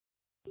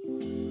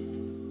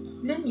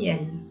Le miel.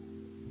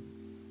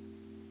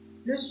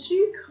 Le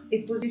sucre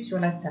est posé sur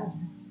la table,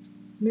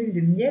 mais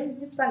le miel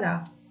n'est pas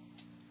là.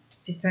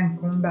 C'est un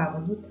combat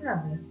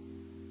redoutable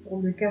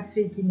pour le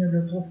café qui ne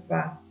le trouve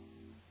pas.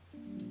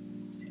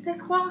 C'est à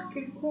croire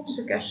qu'il court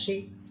se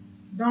cacher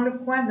dans le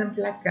coin d'un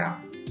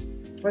placard,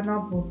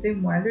 prenant pour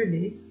témoin le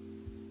lait.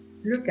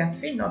 Le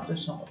café note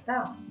son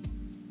retard.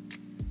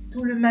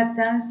 Tout le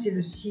matin, c'est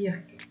le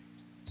cirque.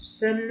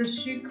 Seul le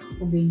sucre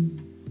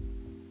obéit.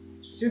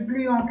 Ce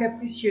gluant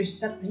capricieux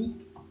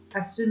s'applique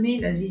à semer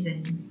la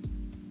zizanie.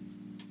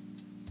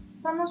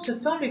 Pendant ce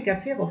temps, le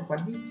café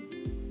refroidit.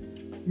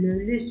 Le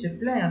lait se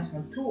plaint à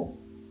son tour.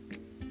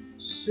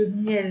 Ce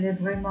miel est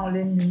vraiment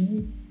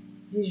l'ennemi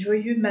des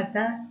joyeux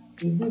matins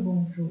et des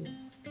bons jours.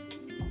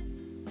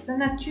 Sa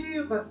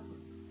nature,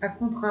 à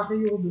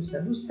contrario de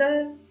sa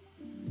douceur,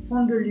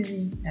 font de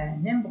lui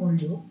un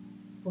imbroglio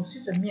pour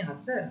ses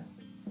admirateurs.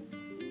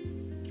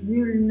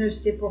 Nul ne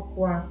sait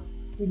pourquoi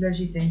il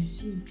agit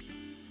ainsi.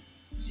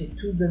 C'est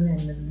tout de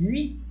même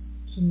lui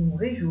qui nous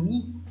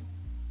réjouit.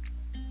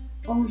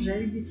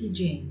 Angèle Betty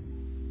Jane.